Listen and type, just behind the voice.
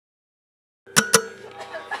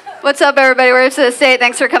What's up, everybody? We're Apes of the State.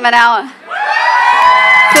 Thanks for coming out.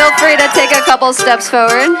 Feel free to take a couple steps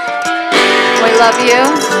forward. We love you.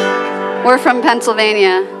 We're from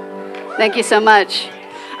Pennsylvania. Thank you so much.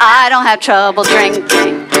 I don't have trouble drinking,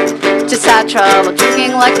 just have trouble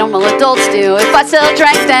drinking like normal adults do. If I still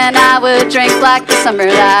drank, then I would drink like the summer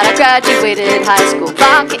that I graduated high school.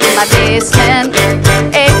 Vodka in my basement,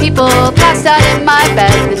 8 people passed out in my bed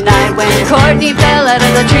the night when Courtney fell out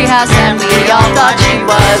of the treehouse and we all thought she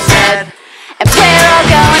was dead. And we're all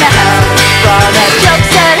going to hell for all the jokes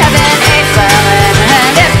that heaven ain't selling.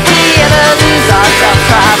 And if we ever lose ourselves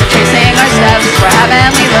for retracing our steps, where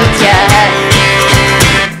haven't we looked yet?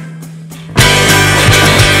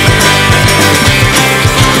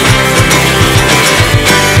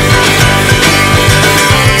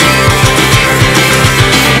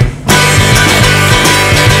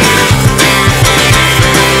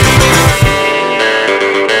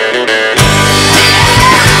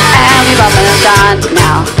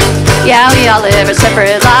 Now, yeah, we all live our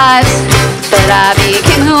separate lives, but I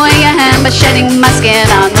became who I am by shedding my skin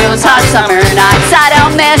on those hot summer nights. I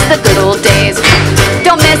don't miss the good old days,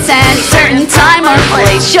 don't miss any certain time or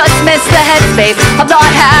place, just miss the headspace of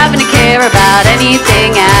not having to care about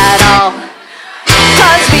anything at all.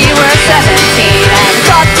 Cause we were 17 and we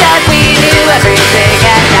thought that we knew everything,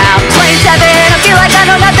 and now I'm 27, I feel like I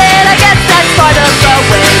know nothing. I guess that's part of the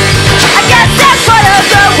way. I guess that's part of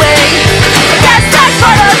the way. I guess that's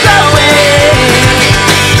part of the way.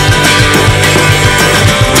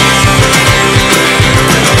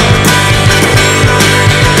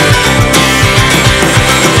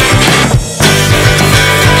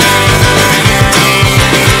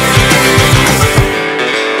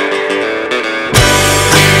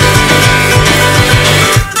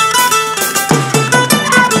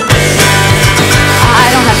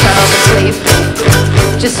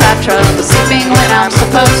 Just have trouble sleeping when I'm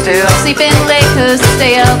supposed to. I'm sleeping late cause I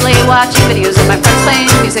stay up late watching videos of my friends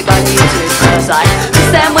playing music on YouTube. Cause I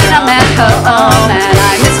miss them when I'm at home, and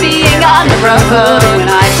I miss being on the road. When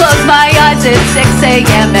I close my eyes at 6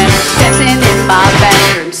 a.m. and dancing in my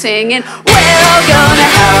bedroom singing, we're all going to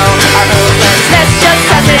hell. Our hopelessness just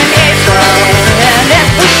hasn't aged well. And if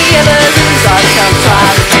we ever lose ourselves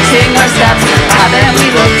while retracing our steps, haven't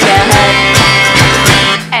we looked ahead?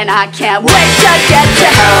 And I can't wait to get to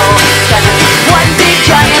hell. Gonna be one big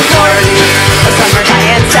giant party, a summer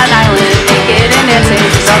giant Staten Island, naked and dancing.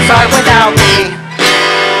 So start without me.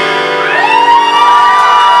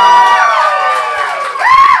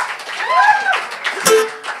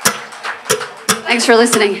 Thanks for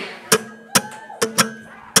listening.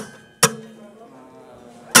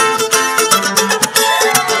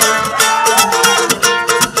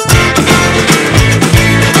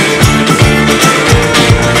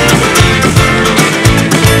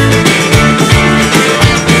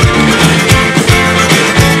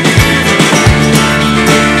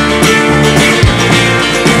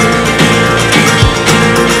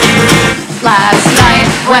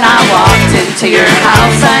 When I walked into your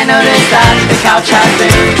house, I noticed that the couch had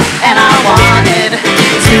moved, and I wanted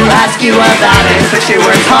to ask you about it, but you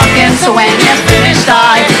were talking, so when you finished,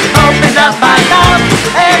 I opened up my mouth,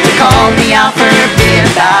 and you called me out for being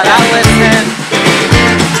bad at listening.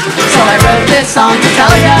 So I wrote this song to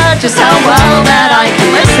tell you just how well that I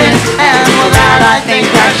can listen, and well, that I think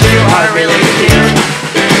that you are really cute.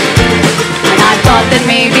 I thought that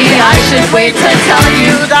maybe I should wait to tell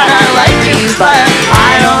you that I like you, but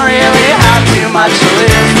I don't really have too much to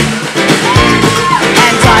lose.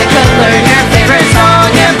 And I could learn your favorite song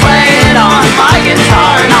and play it on my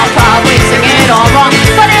guitar, and I'll probably sing it all wrong,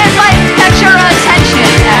 but it might catch your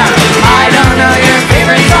attention. And I don't know your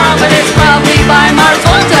favorite song, but it's probably by Mars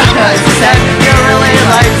Volta, cause you said you really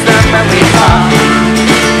liked them when we talked,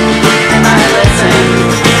 and I listened.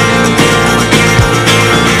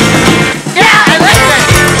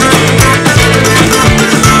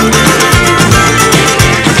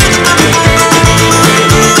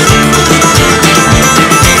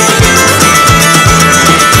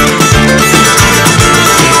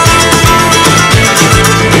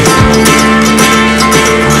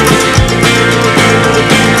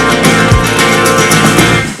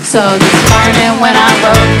 So this morning when I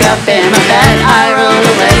woke up in my bed, I wrote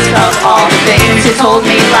a list of all the things you told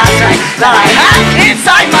me last night that I had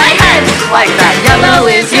inside my head. Like that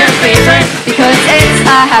yellow is your favorite because it's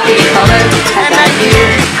a happy color, and that you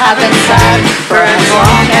have been sad for as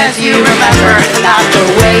long as you remember, and that the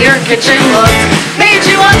way your kitchen looked made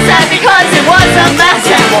you upset because it was a mess.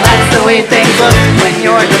 And well, that's the way things look when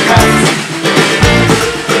you're depressed.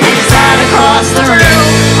 And you sat across the room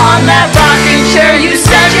on that rocking chair you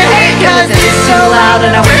said you hate cause it's so loud,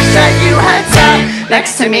 and I wish that you had sat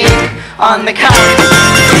next to me on the couch.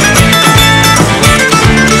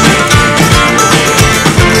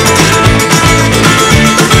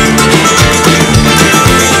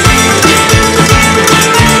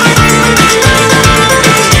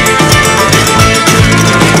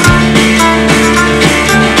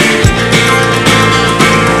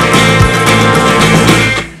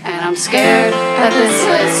 Scared that this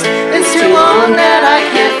list is too long, that I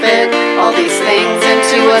can't fit all these things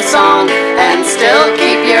into a song and still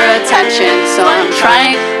keep your attention. So I'm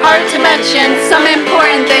trying hard to mention some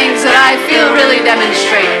important things that I feel really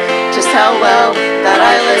demonstrate just how well that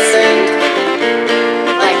I listened.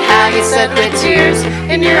 Like how you said with tears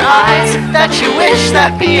in your eyes that you wish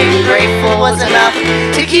that being grateful was enough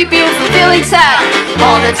to keep you from feeling sad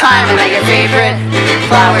all the time, and that your favorite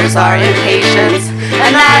flowers are impatience,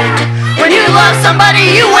 and that when you love somebody,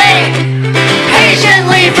 you wait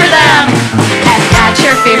patiently for them. And that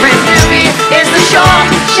your favorite movie is The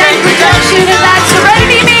Shawshank Redemption, and that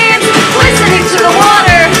serenity means listening to the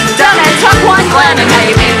water down at Tuck-One Glen, and how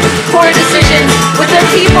you make poor decisions with the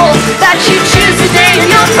people that you choose to date. And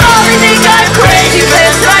you'll probably think I'm crazy,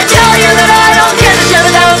 Liz, but I tell you that I don't give a shit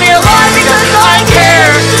without me alive, because I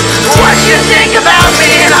care what you think about me,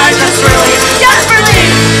 and I just really desperately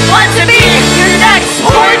want to be your next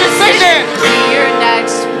poor decision. Be your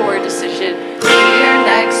next poor decision. Be your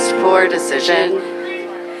next poor decision.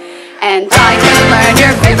 And I could learn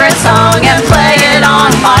your favorite song and play it on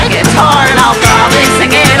my guitar, and I'll probably sing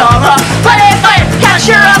it all wrong, but if I catch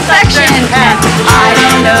your affection, and I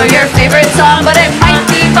don't know your favorite song, but it might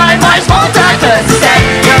be by Mars Volta, cause you said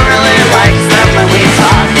you really likes them when we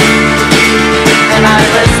talk, and I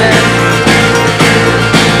listen.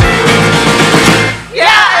 Yeah,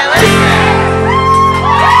 I listen.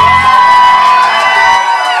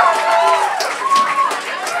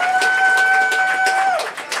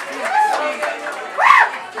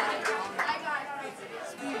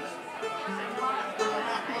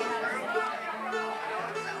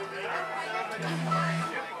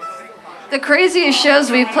 The craziest shows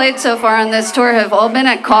we've played so far on this tour have all been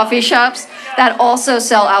at coffee shops that also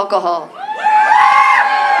sell alcohol.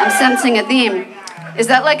 I'm sensing a theme. Is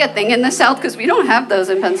that like a thing in the South? Because we don't have those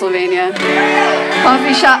in Pennsylvania.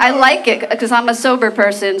 Coffee shop, I like it because I'm a sober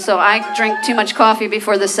person, so I drink too much coffee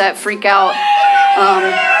before the set, freak out.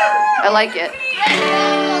 I like it.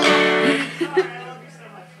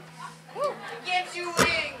 Gives you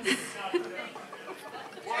wings.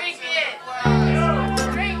 Drink it.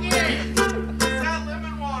 Drink it. Is that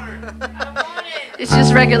lemon water? I want it. It's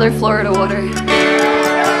just regular Florida water.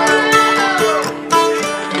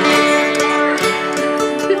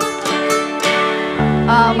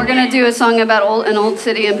 We're gonna do a song about an old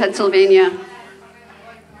city in Pennsylvania.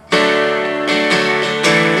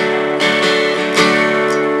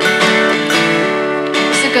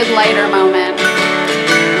 It's a good lighter moment.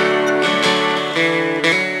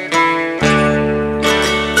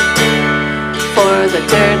 For the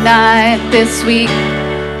third night this week,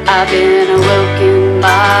 I've been awoken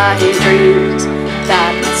by dreams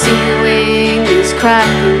that the ceiling is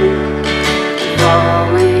cracking,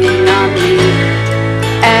 falling on me.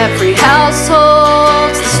 Every house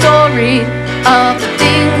holds the story of the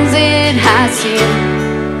things it has seen.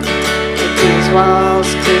 If these walls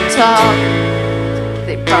could talk,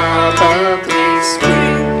 they'd probably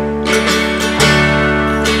scream.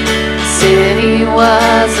 The city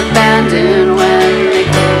was abandoned when they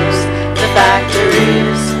closed the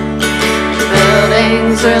factories. The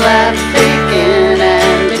buildings were left vacant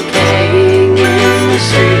and decaying in the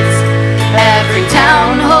streets. Every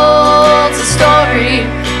town holds a story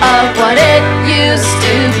of what it used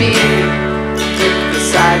to be. If the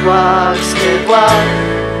sidewalks could walk,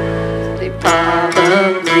 they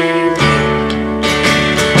probably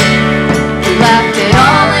left it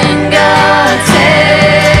all in God's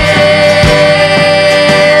hands,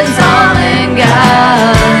 all in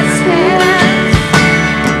God's hands.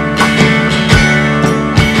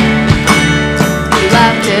 We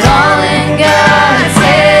left it all in God's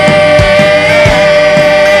hands,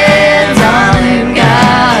 all in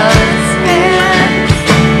God's hands.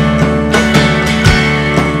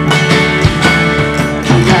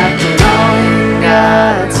 We left it all in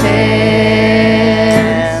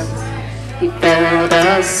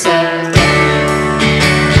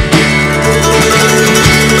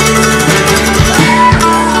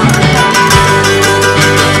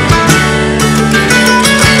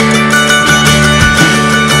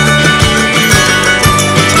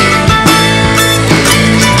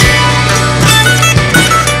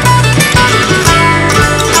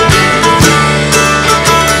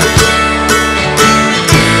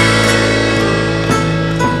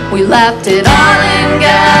We left it all in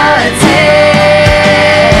God's hands,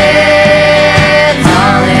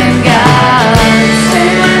 all in God's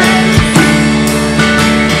hands.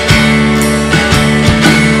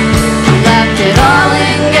 We left it all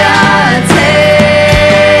in God's hands,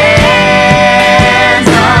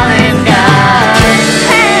 all in God's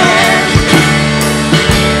hands.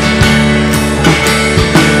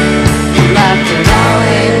 We left it all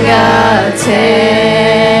in God's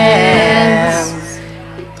hands.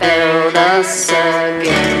 Build us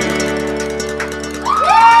again.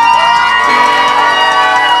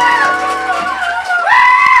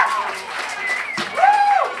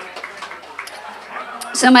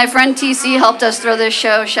 So my friend TC helped us throw this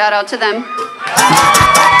show. Shout out to them.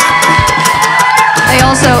 They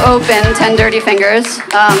also open 10 Dirty Fingers.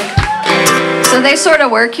 So they sort of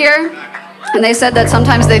work here. And they said that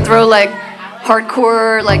sometimes they throw like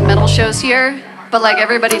hardcore like metal shows here, but like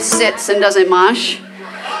everybody sits and doesn't mosh.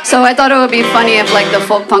 So I thought it would be funny if like the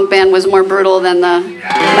folk punk band was more brutal than the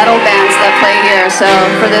metal bands that play here. So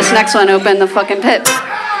for this next one, open the fucking pit.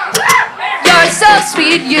 You're so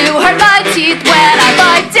sweet, you hurt my teeth when I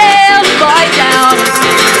bite down.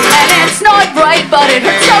 And it's not right, but it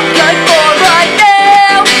hurts so good for right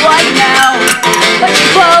now. But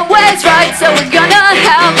you're always right, so we're gonna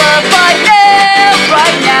have a fight now.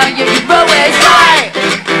 Right now, you're always right.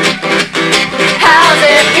 How's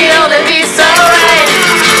it feel to be so right?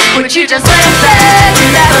 Would you just listen?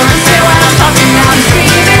 You never listen when I'm talking. Now I'm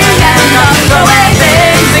screaming and I'm throwing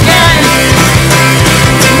things again.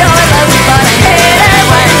 You know I love you, but I hate it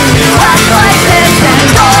when you act like this.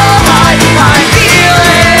 And all my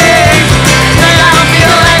feelings, and I don't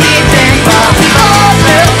feel anything but all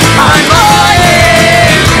through my body.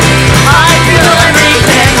 I feel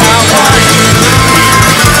everything I want.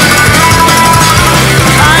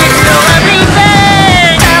 I feel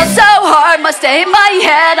everything. Felt so hard, must have hit my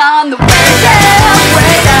head on the way down,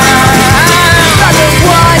 way down. But there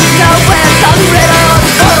was nowhere to riddle.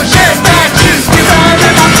 Oh shit, that juice, you are the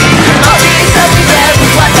monkey. So we said we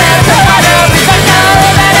want better to find out. I know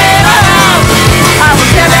that in my house I will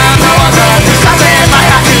stand down, no one does. There's something in my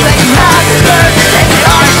heart that you have to learn to take it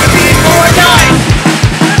on before night.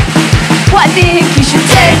 Well, I think you should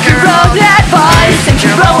take your own advice and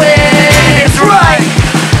you're always right.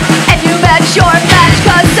 And you match your match,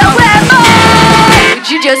 cause so am I. Would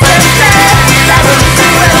you just listen? That will listen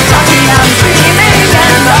when I'm talking. I'm screaming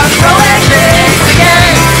and I'm throwing things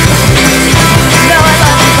again. You know I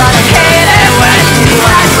love you, but I hate it when you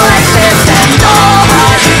act like this. And all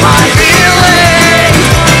my feelings,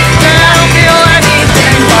 and I don't feel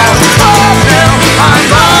anything but all through my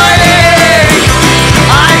body.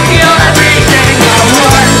 I feel everything I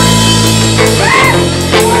want.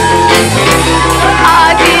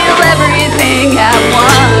 I feel everything at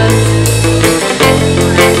once.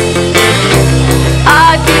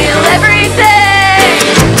 I feel everything.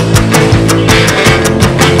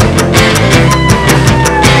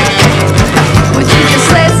 Would you just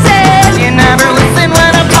listen? You never listen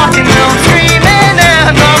when I'm talking, I'm screaming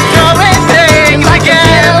and I'm throwing things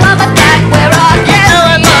again. Feel on my back where I You know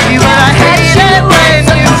I love you, but I hate it when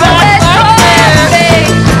you act like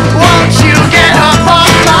this. Won't you get up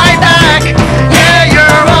off my back? Yeah,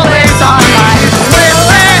 you're always on my list.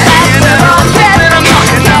 And I'm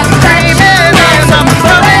talking, I'm screaming and I'm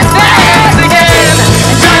throwing things again.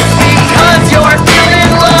 And just because you're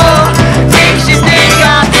feeling low makes you think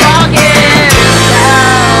I'm talking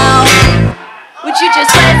down. Would you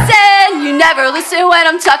just listen? You never listen when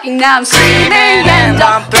I'm talking. Now I'm screaming and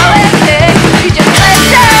I'm throwing things. Would you just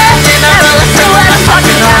listen? You never listen when I'm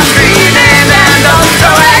talking, I'm screaming and I'm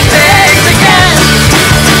throwing things again.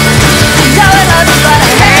 I know I love you, but I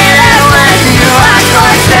hate it when you act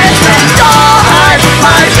like this. And all hurt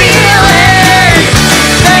my feelings,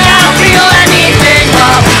 and I don't feel anything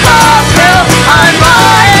but all through my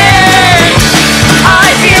body.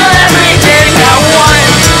 I feel everything I want.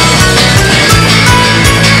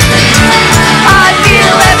 I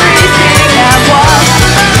feel everything I want.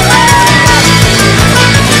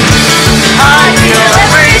 I feel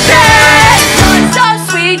everything. You're so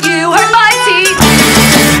sweet, you hurt my teeth.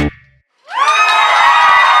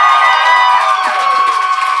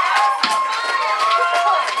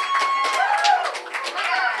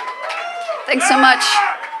 Thanks so much.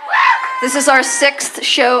 This is our 6th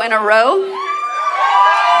show in a row.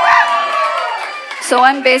 So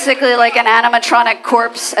I'm basically like an animatronic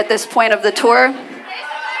corpse at this point of the tour.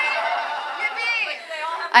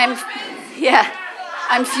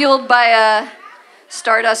 I'm fueled by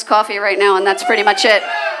Stardust Coffee right now, and that's pretty much it.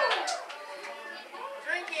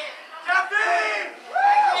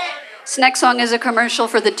 This next song is a commercial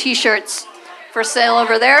for the t-shirts For sale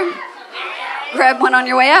over there. Grab one on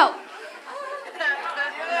your way out.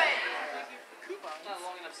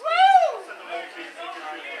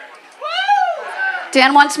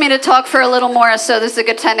 Dan wants me to talk for a little more, so this is a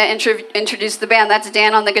good time to introduce the band. That's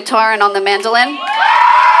Dan on the guitar and on the mandolin.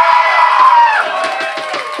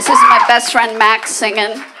 This is my best friend Max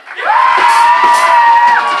singing.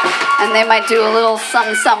 And they might do a little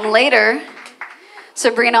something something later.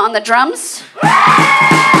 Sabrina on the drums.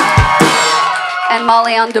 And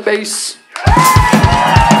Molly on the bass.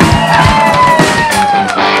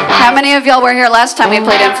 How many of y'all were here last time we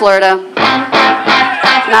played in Florida?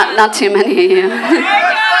 Not too many of you.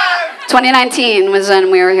 2019 was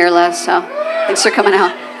when we were here last, so thanks for coming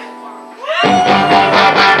out.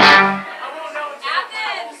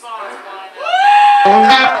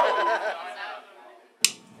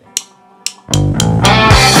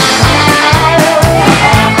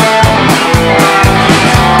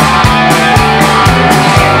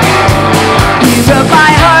 You broke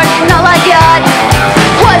my heart, and all I got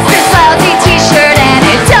was this lousy t-shirt, and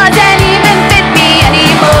it doesn't even fit me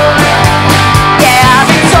anymore. Yeah, I've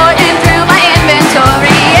been sorting through my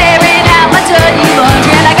inventory, airing out my dirty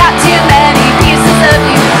laundry, and I got too many pieces of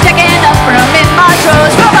you taking up room in my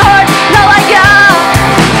drawers. Broke my heart, and all I got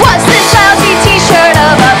was this lousy t-shirt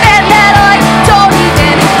of a band that I don't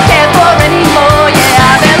even care for anymore.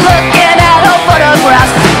 Yeah, I've been looking at old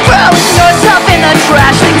photographs, throwing yourself in the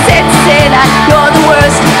trash. Things say to say that you're the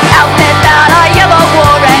worst outfit that I ever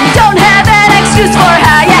wore, and you don't have an excuse for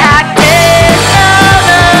how you acted.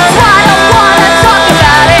 So I don't wanna talk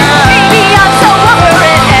about it. Maybe I'm so over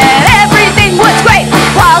it, and everything was great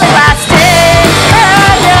while it lasted.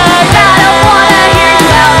 I don't wanna hear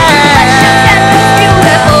you out. Let's just end this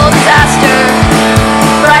beautiful disaster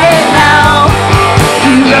right now.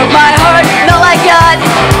 You broke my heart, and all I got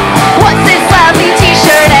was this lousy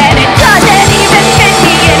t-shirt, and it doesn't even fit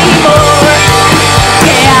me anymore.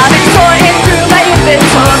 Yeah, I've been sorting through my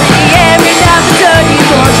inventory, airing out the dirty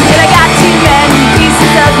laundry, and I got too many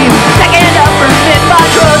pieces of you taking up room in my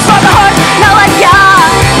drawers. For my heart, and all I got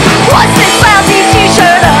was this lousy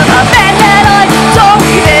t-shirt of a band that I don't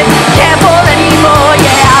even care for anymore.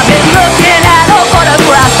 Yeah, I've been looking at old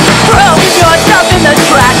photographs, throwing yourself in the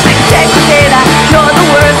trash. Things say to say that you're the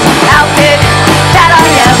worst outfit that I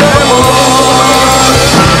ever wore.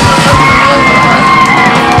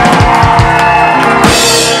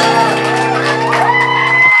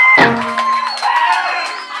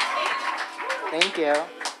 Thank you.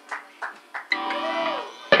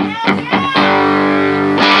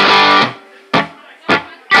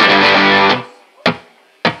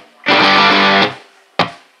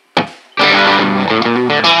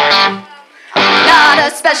 Not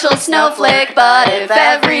a special snowflake, but if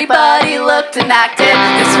everybody looked and acted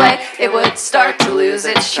this way, it would start to lose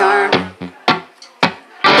its charm.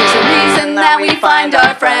 There's a reason that we find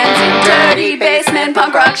our friends in dirty basement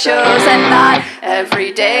punk rock shows, and not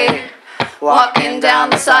every day walking down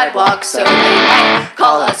the sidewalk, so they might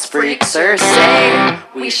call us freaks or say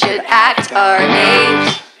we should act our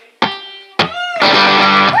age.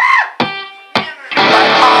 But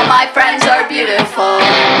all my friends are beautiful,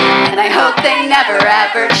 and I hope they never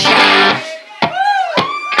ever change.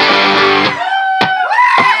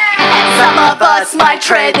 Some of us might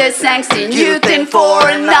trade this angst in youth in for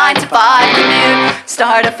a 9-to-5 commute.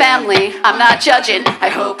 Start a family, I'm not judging, I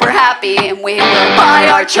hope we're happy, and we will buy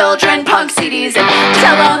our children punk CDs and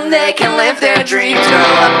tell them they can live their dreams, grow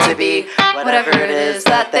up to be whatever it is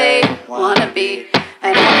that they want to be.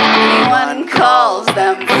 And if anyone calls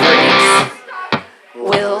them freaks,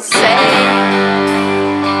 we'll say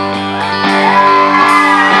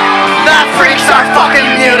the freaks are fucking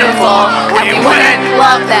beautiful, and we wouldn't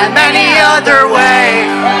love them any other way.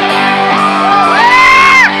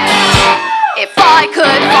 If I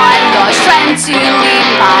could find the strength to leave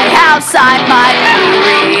my house, I might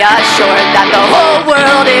be reassured that the whole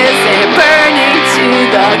world isn't burning to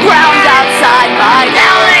the ground outside my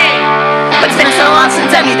building. But it's been so long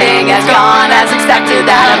since anything has gone as expected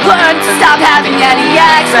that I've learned to stop having any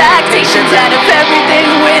expectations. And if everything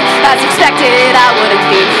went as expected, I wouldn't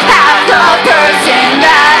be half the person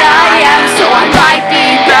that I am. So I might be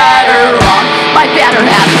better off, might better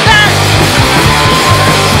have that.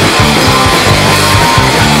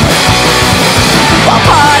 Well,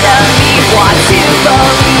 part of me wants to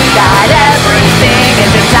believe that everything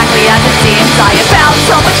is exactly as it seems. I have found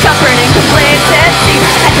so much comfort in complacency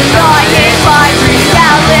and denying my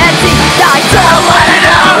reality. I don't wanna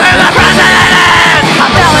know who the president is.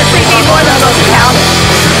 I'm balancing before the votes count.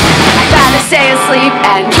 I'd rather stay asleep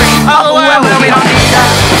and drink all the way when we don't need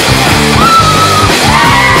that.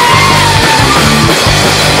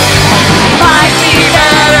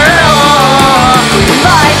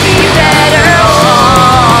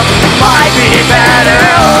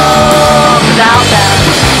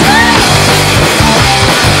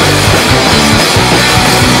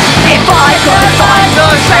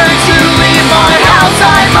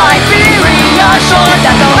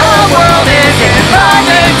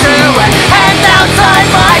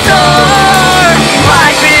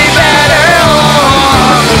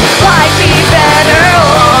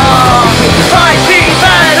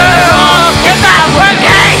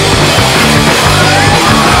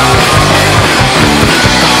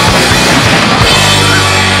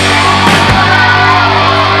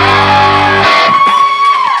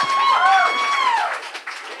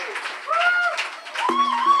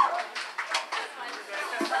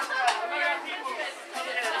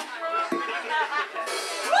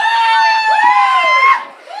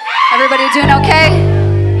 Everybody doing okay?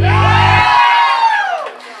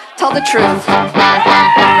 Tell the truth.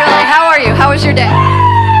 Really, how are you? How was your day?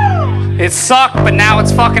 It sucked, but now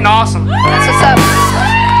it's fucking awesome. That's what's up.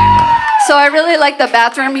 So I really like the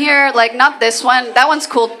bathroom here. Like, not this one. That one's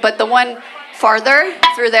cool, but the one farther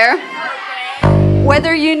through there.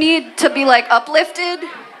 Whether you need to be like uplifted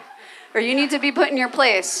or you need to be put in your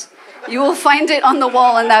place, you will find it on the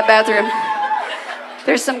wall in that bathroom.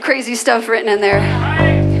 There's some crazy stuff written in there.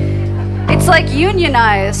 It's like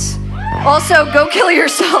unionize. Also, go kill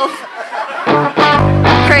yourself.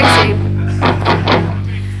 Crazy.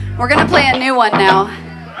 We're gonna play a new one now.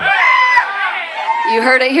 You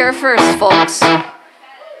heard it here first, folks. The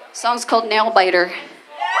song's called Nail Biter.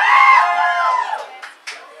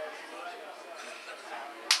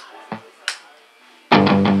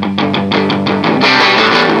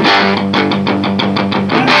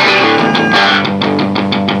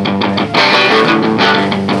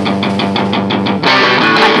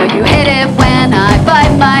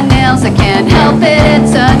 I can't help it,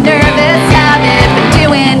 it's a nervous habit. Been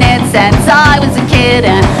doing it since I was a kid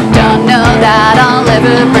and don't know that I'll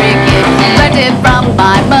ever break it. Learned it from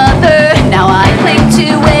my mother, now I cling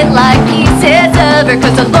to it like pieces of her.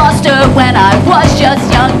 Cause I lost her when I was just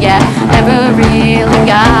young, yeah, never really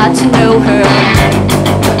got to know her.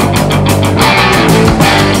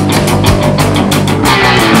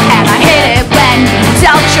 And I hate it when you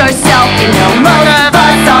doubt yourself, you know most of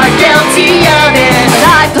us are guilty of it. But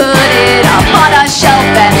I put it up on a shelf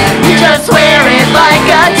and you just wear it like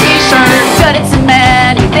a t-shirt. Good at so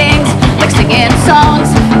many things, like singing songs,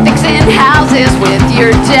 fixing houses with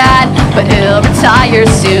your dad. But he'll retire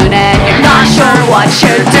soon and you're not sure what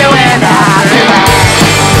you're doing after that.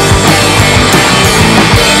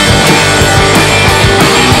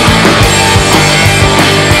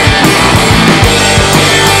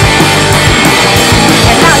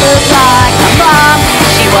 And I look like my mom,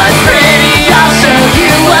 she was pretty, I'll show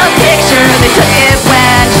you a picture. They took it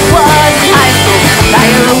when she was in high school. I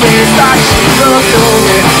always thought she looked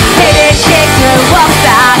older. Hated she grew up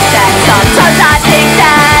fast, and sometimes I think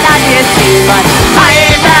that I did too. But I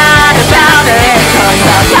ain't mad about it, cause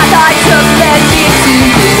the path I took led me to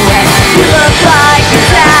you. And you look like your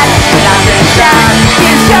dad, and I'm the dad.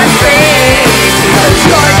 It's just great, because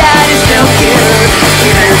your dad is still here,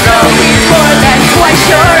 even though he's more than twice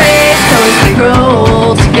your age. So as we grow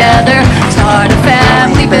old together, start a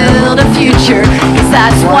family, build a future, cause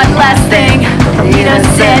that's one less thing for me to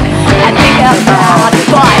sit and think about.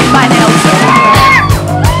 Bite my nails off.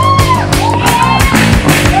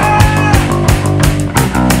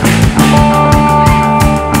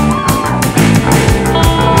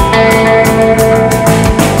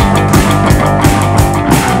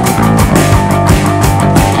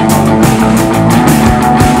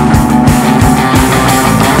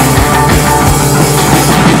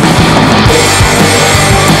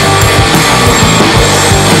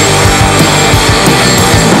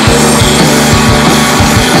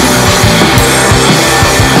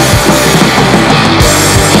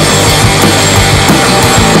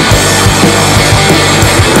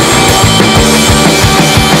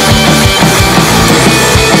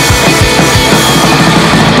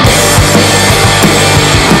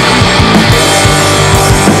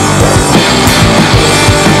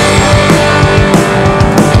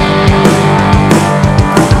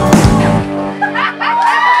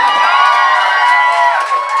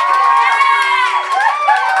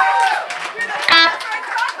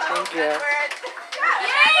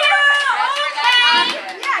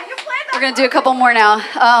 We're gonna do a couple more now.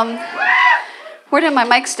 Where did my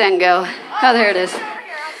mic stand go? Oh, there it is.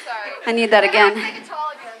 I need that again.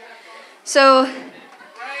 So,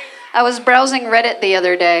 I was browsing Reddit the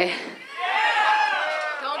other day.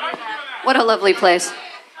 What a lovely place.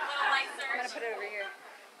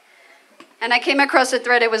 And I came across a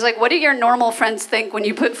thread. It was like, what do your normal friends think when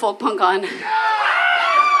you put folk punk on?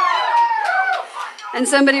 And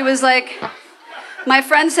somebody was like, my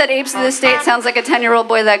friend said Apes of the State sounds like a 10-year-old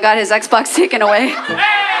boy that got his Xbox taken away.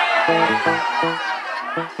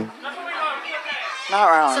 Not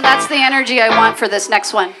wrong. So that's the energy I want for this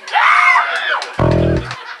next one.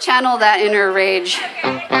 Channel that inner rage.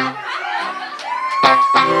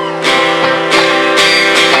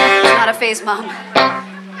 It's not a phase, Mom.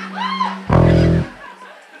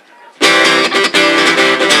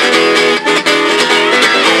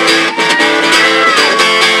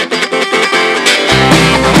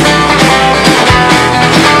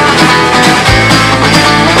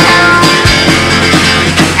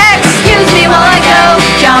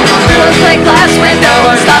 Glass window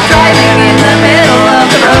or stop driving in the middle of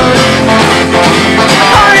the road. My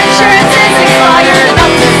car insurance is expired,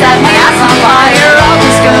 enough to set my ass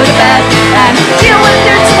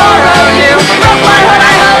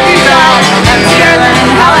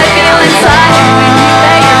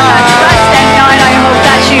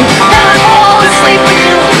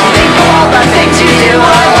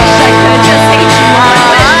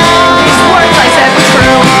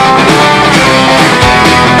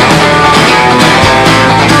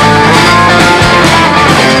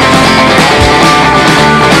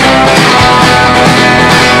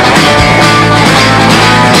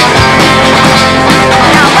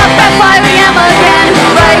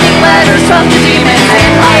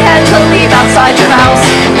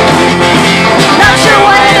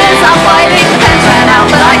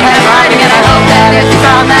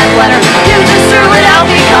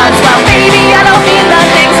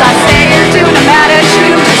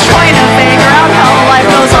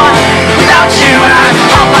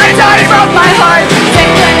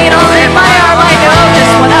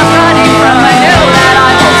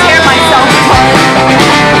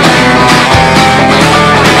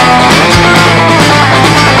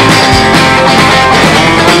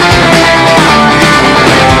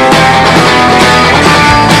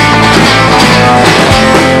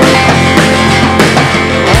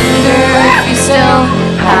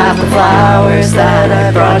flowers that I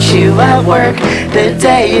brought you at work the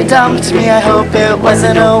day you dumped me. I hope it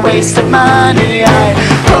wasn't a waste of money. I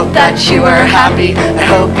hope that you were happy. I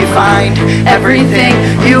hope you find everything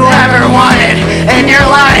you ever wanted in your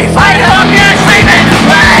life. I hope you're sleeping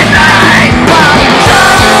at night while you're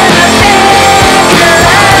trying to figure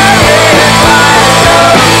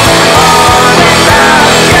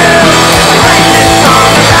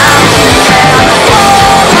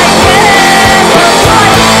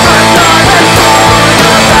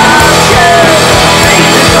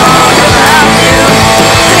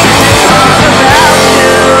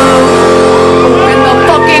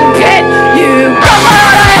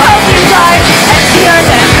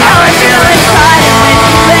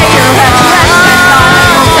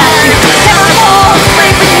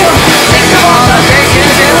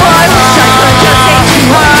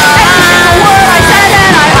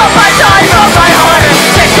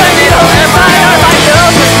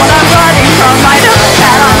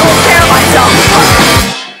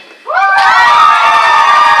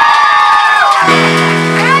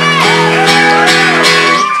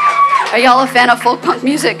Are y'all a fan of folk punk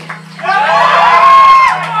music?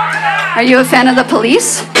 Are you a fan of the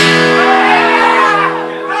Police?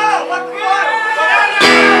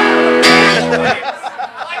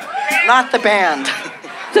 Not the band.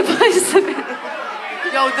 The Police, the band.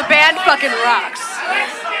 Yo, the band fucking rocks.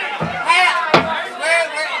 Hey,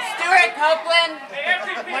 we're Stuart Copeland,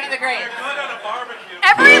 one of the greats.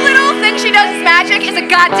 Every little thing she does is magic is a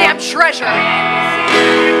goddamn treasure.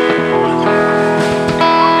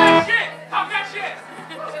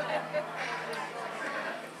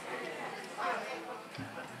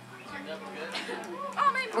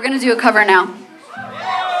 We're gonna do a cover now.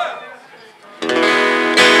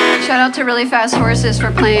 Shout out to Really Fast Horses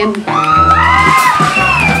for playing. They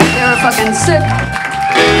were fucking sick.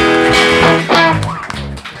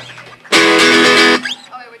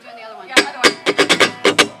 Oh wait, we're doing the other one. Yeah, other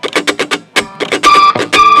one.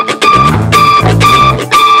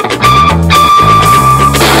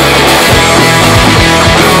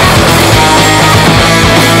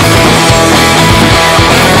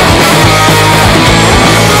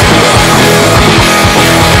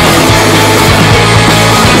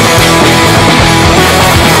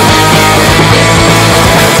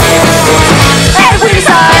 every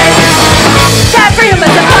side.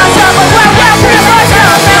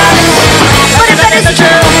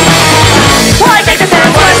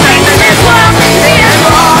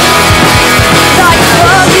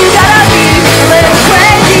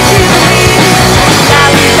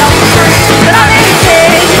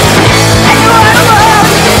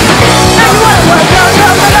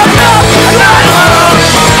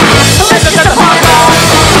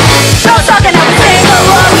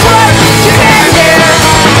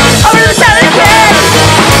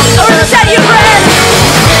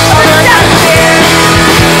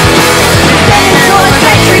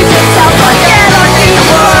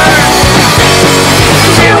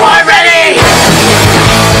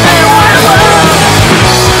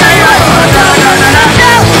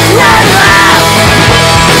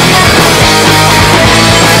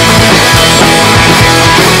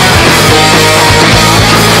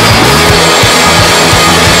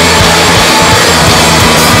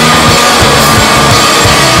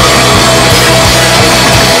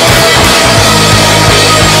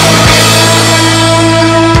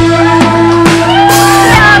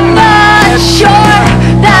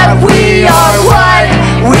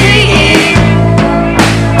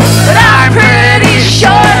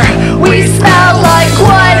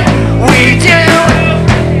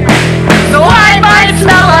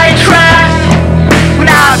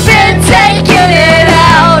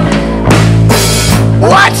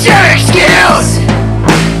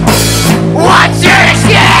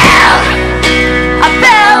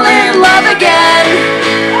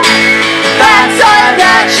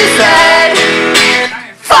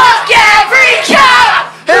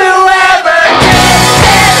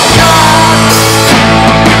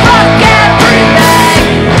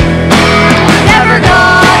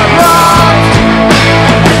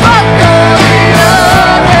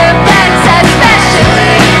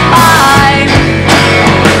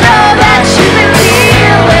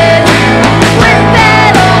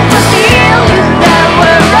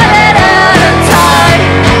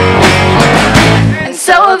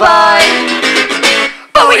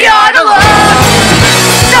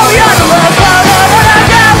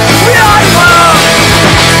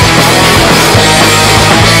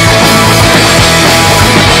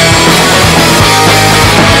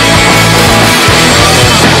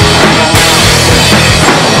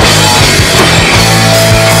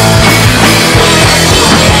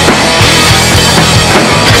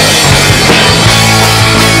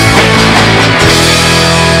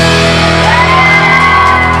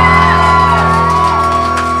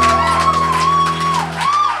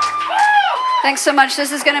 Thanks so much.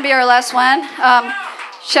 This is going to be our last one.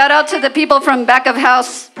 Shout out to the people from Back of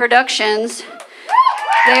House Productions.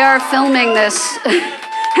 They are filming this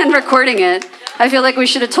and recording it. I feel like we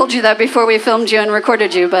should have told you that before we filmed you and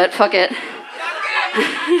recorded you, but fuck it.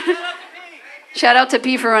 Shout out to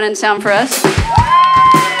P for running sound for us.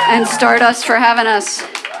 And Stardust for having us.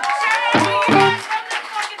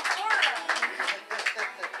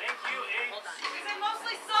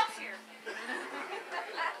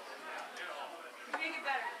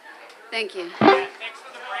 Thank you. Thanks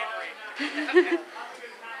for the bravery.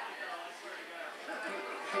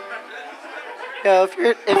 Yo,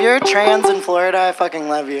 if you're trans in Florida, I fucking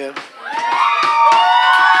love you.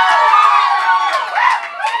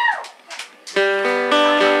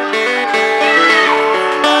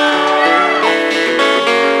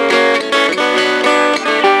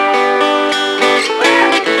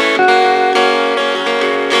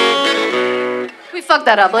 We fucked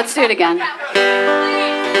that up. Let's do it again.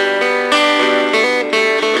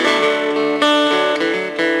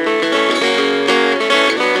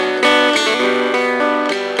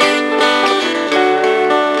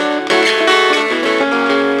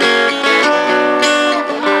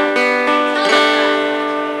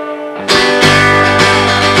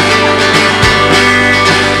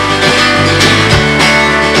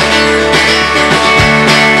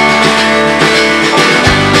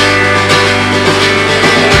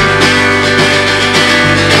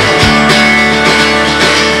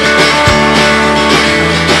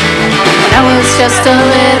 Just a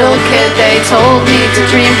little kid, they told me to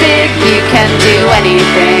dream big, you can do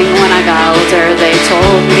anything. When I got older, they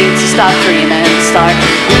told me to stop dreaming, start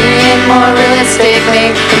being more realistic,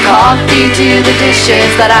 make the coffee, do the dishes,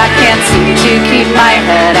 that I can't seem to keep my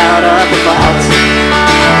head out of the clouds.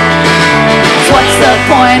 What's the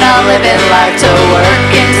point of living life to work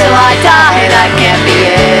until I die? That can't be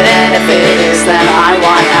it, and if it is, then I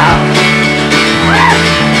want out.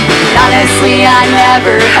 Honestly, I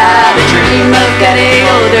never had a dream of getting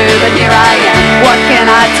older, but here I am. What can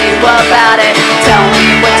I do about it? Tell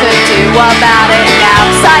me what to do about it now,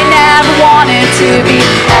 'cause I never wanted to be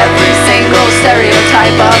every single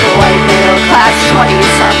stereotype of a white middle class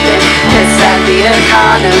 20-something piss at the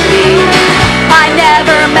economy. I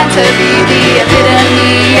never meant to be the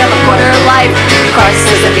epitome of a quarter life. Christ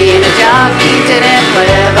doesn't mean a junkie didn't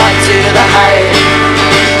live up to the hype.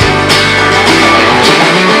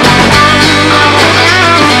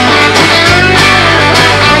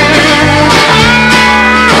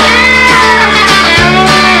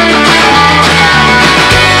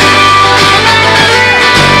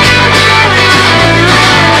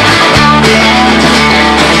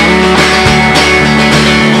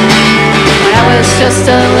 Just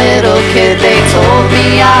a little kid, they told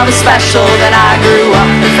me I was special. Then I grew up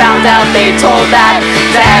and found out they told that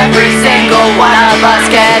to every single one of us.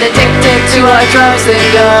 Get addicted to our drugs and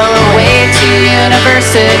go away to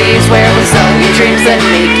universities where we sell you dreams that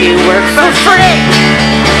make you work for free.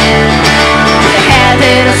 They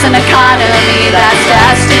handed us an economy that's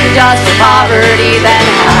destined just for poverty, then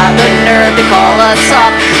have the nerve to call us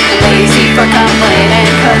up lazy for complaining,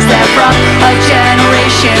 'cause they're from a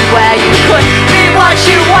generation where you could be what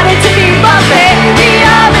you wanted to be, but baby,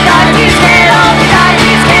 I'm a 90s kid, all the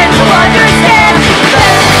 90s kids will understand.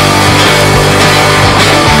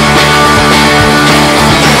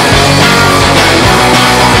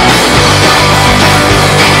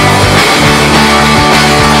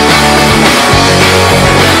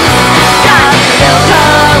 Got bill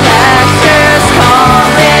collectors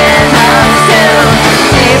calling us to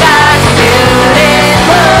pay back student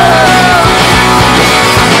loans.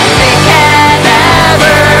 They can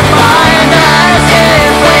never find us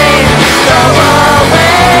if we throw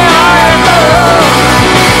away our clothes.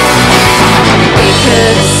 We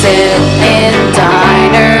could sit in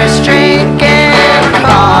diners drinking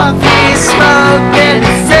coffee, smoking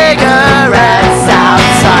cigarettes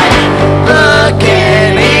outside,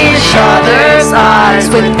 looking each other's eyes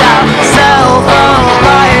without cell phone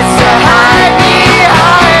lights to hide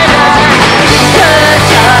behind. We could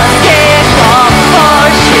just kick off our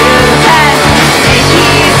shoes and make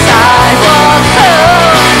these sidewalks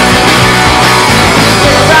cool.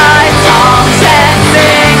 We'll write songs and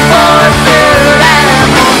sing for food, and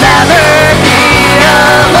we'll never be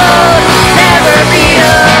alone. Never be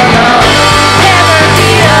alone. Never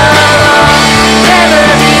be alone. Never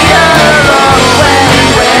be alone when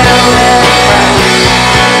we're with friends.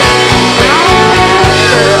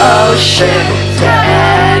 Oh shit to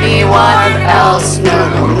anyone else. No,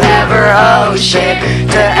 we'll never oh shit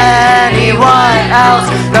to anyone else.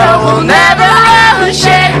 No, we'll never oh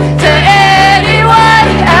shit to anyone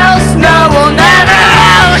else. No, we'll never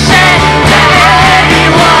oh shit to anyone else.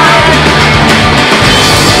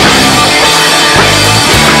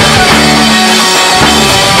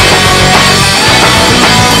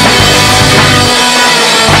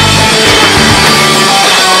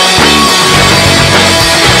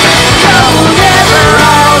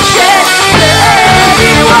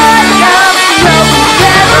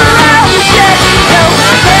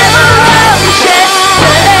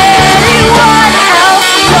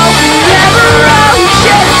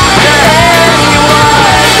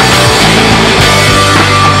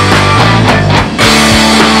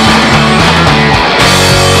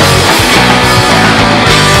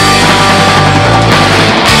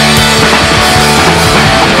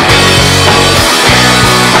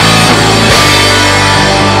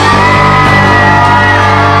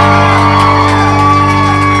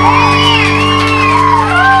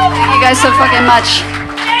 much.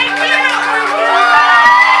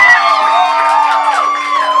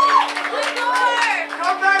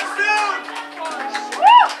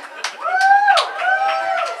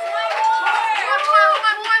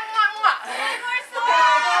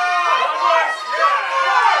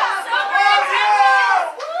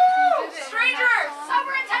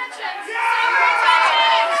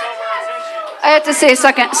 I have to say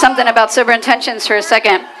something about Sober Intentions for a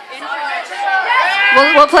second.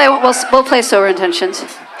 We'll play Sober Intentions.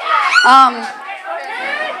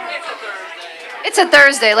 It's a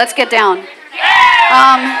Thursday. Let's get down.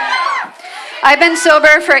 I've been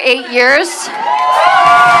sober for 8 years.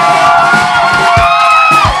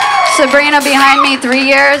 Sabrina behind me, 3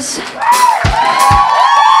 years.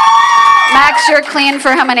 Max, you're clean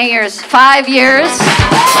for how many years? 5 years.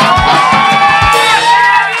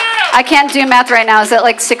 I can't do math right now. Is that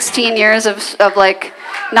like 16 years of like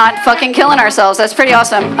not fucking killing ourselves? That's pretty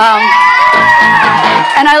awesome. And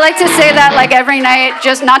I like to say that like every night,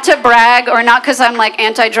 just not to brag or not because I'm like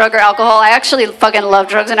anti-drug or alcohol. I actually fucking love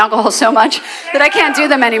drugs and alcohol so much that I can't do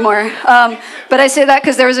them anymore. But I say that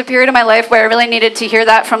because there was a period of my life where I really needed to hear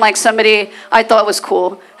that from like somebody I thought was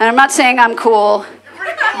cool. And I'm not saying I'm cool,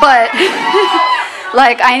 but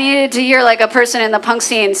like I needed to hear like a person in the punk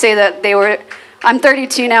scene say that they were. I'm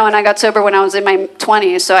 32 now, and I got sober when I was in my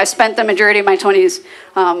 20s, so I spent the majority of my 20s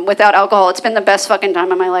without alcohol. It's been the best fucking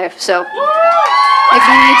time of my life, so if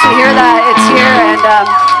you need to hear that, it's here, and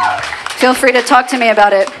feel free to talk to me about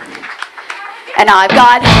it. And I've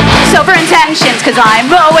got sober intentions, because I'm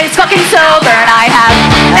always fucking sober, and I have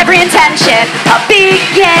every intention of being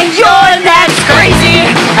your next crazy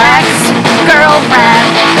ex-girlfriend.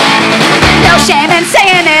 No shame in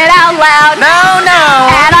saying it out loud. No, no.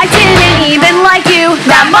 And I didn't even like you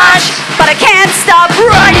that much, but I can't stop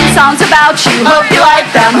writing songs about you. Hope you like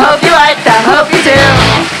them, hope you like them, hope you do.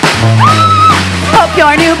 Hope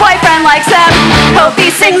your new boyfriend likes them, hope he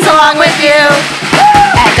sings along with you.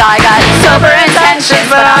 And I got sober intentions,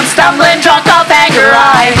 but I'm stumbling drunk off anger.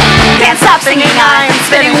 I can't stop singing, I'm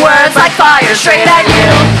spitting words like fire straight at you.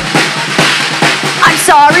 I'm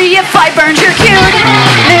sorry if I burned your cute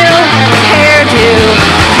new hairdo,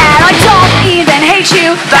 and I don't even hate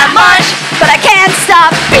you that much, but I can't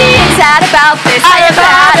stop being sad about this. I have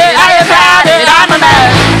had it, I'm a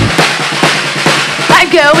mess.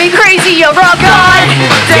 I'm going crazy over a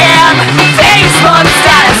goddamn Facebook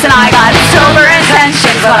status, and I got sober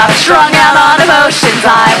intentions, but I'm strung out on emotions.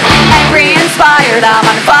 I'm angry, inspired, I'm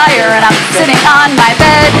on fire, and I'm sitting on my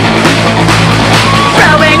bed,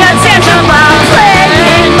 throwing a tantrum while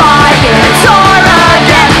playing my guitar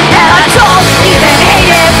again. And I don't even hate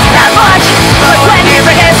it that much, but when you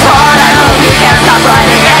bring it hard, I hope you can't stop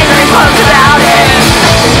writing angry posts about it.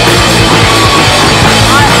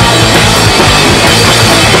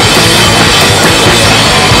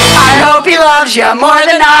 I hope he loves you more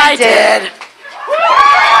than I did.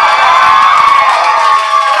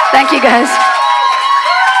 Thank you guys.